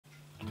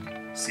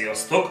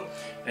Sziasztok!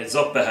 Egy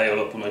zabpehely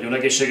alapú nagyon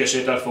egészséges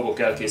ételt fogok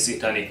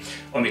elkészíteni,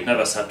 amit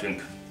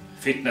nevezhetünk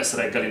fitness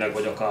reggelinek,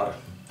 vagy akár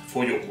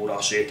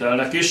fogyókúrás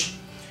ételnek is.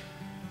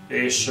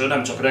 És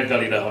nem csak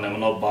reggelire, hanem a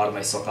nap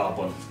bármely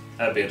szakában,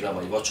 ebédre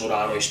vagy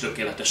vacsorára is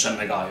tökéletesen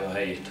megállja a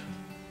helyét.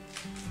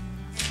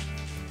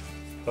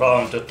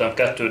 Ráöntöttem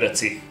 2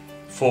 deci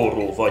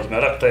forró vagy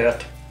meleg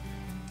tejet,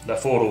 de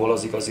forróval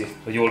az igazi,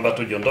 hogy jól be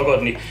tudjon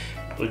dagadni,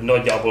 hogy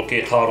nagyjából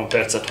 2-3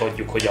 percet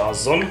hagyjuk, hogy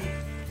ázzon.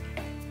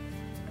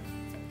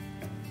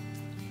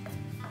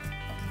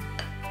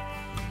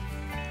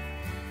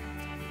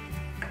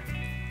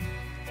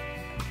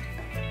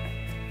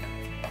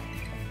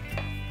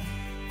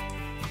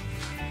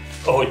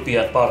 Ahogy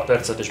pihent pár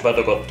percet és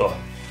bedagadt a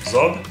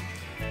zab,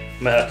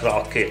 mehet rá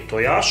a 2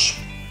 tojás.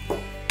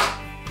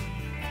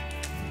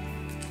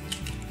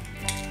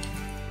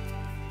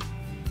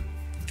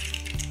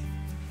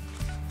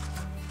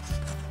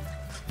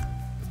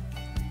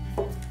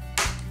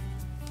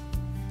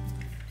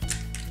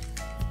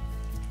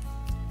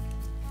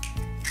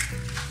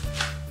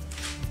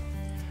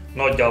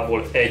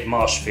 Nagyjából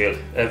 1-1,5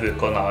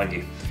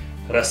 evőkanálnyi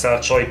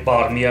reszelt sajt,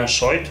 bármilyen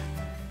sajt,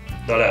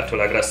 de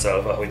lehetőleg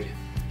reszelve, hogy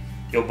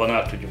jobban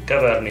el tudjuk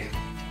keverni.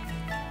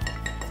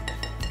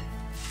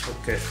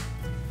 Oké.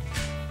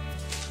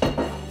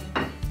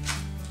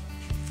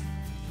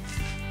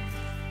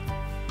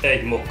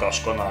 Egy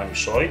mokkáskanálnyi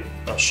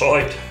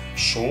sajt,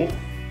 só.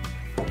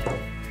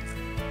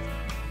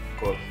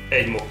 Akkor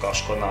 1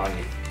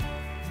 mokkáskanálnyi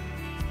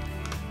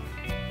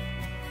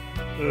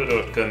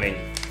őrölt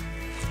kömény.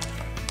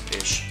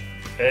 És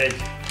 1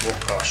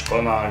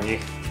 mokkáskanálnyi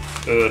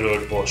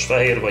őrölt bors,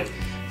 fehér vagy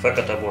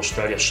fekete bors,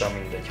 teljesen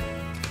mindegy.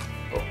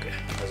 Oké,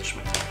 ez is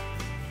meg.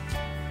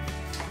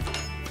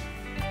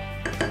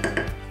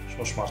 És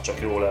most már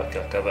csak jól el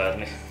kell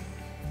keverni.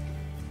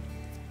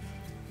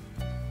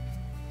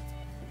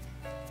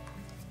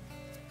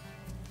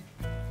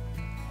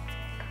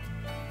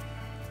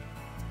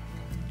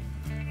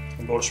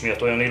 A bors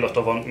miatt olyan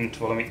illata van, mint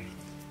valami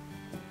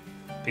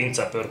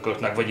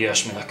pincepörköltnek vagy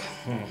ilyesminek.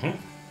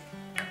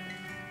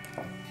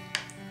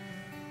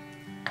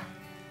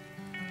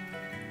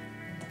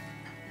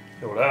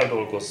 Jól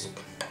eldolgozzuk,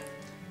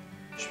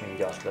 és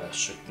mindjárt lehet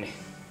sütni.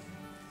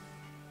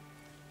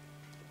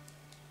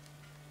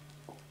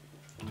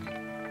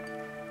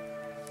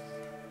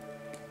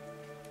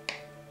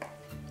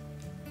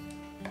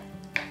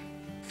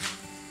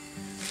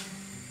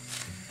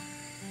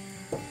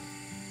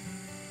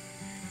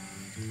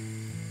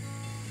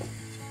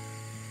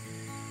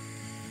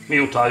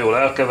 Miután jól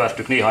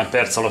elkevertük, néhány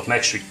perc alatt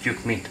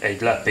megsütjük, mint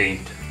egy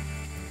lepényt.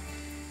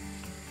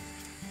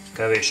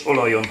 Kevés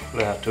olajon,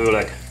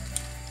 lehetőleg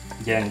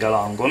gyenge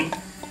lángon,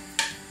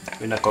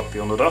 hogy ne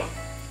kapjon oda.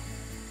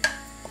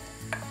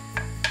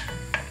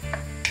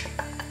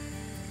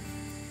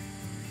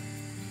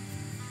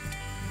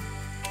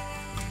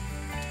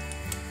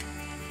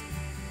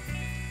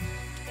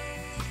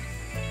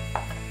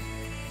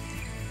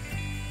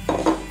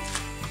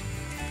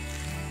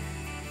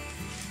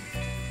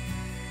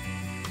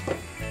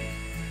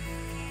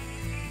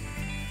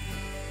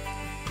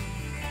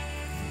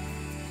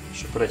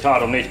 És akkor egy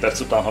 3-4 perc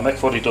után, ha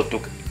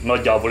megfordítottuk,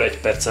 nagyjából 1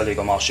 perc elég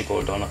a másik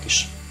oldalnak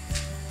is.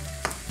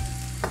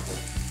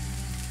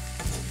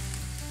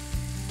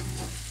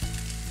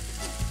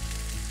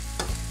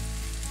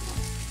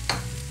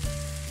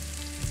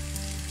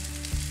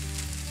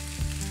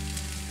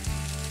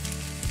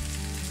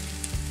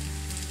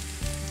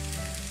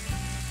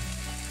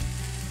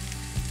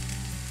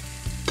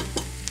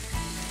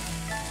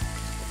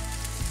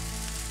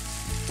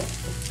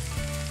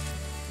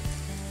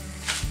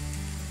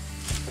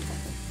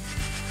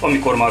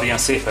 Amikor már ilyen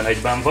szépen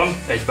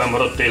egyben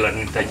marad, tényleg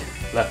mint egy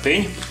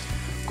lepény,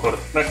 akkor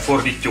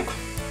megfordítjuk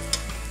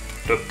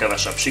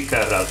több-kevesebb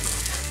sikerrel.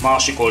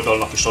 Másik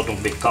oldalnak is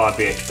adunk még kb.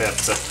 1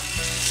 percet,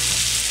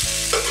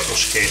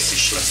 és kész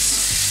is lesz.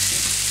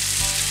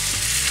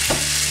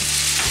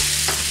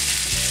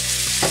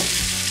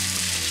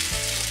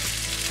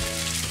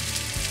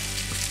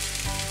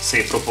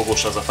 Szép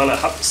ropogós az a fele,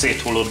 hát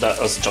széthullott, de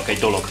az csak egy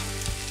dolog.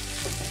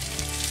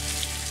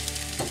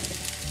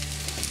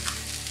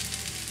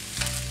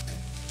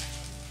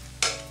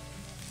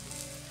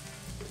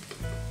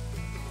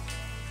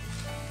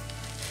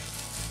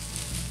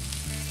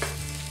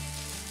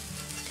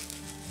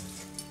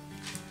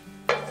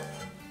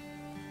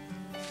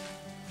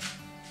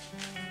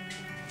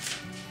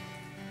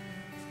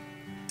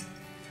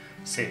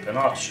 Szépen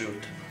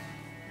átsült.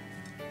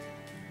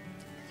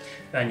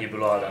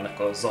 Ennyiből áll ennek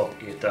a zab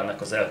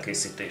ételnek az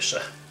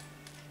elkészítése.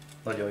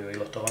 Nagyon jó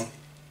illata van.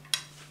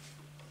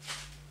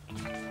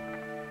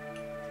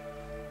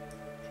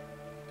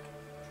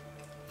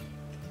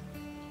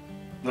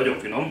 Nagyon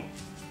finom,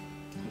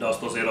 de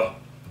azt azért a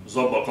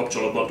zabbal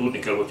kapcsolatban tudni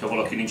kell, hogyha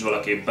valaki nincs vele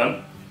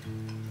képben,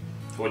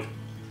 hogy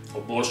a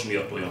bors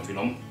miatt olyan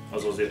finom,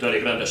 az azért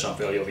elég rendesen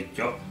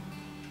feljavítja.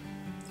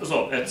 A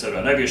zab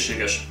egyszerűen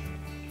egészséges,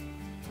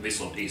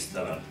 viszont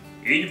íztelen.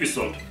 Így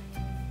viszont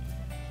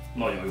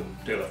nagyon jó,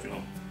 tényleg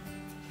finom.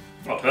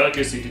 Hát ha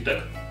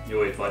elkészítitek,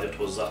 jó étvágyat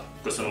hozzá.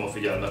 Köszönöm a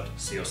figyelmet,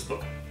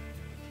 sziasztok!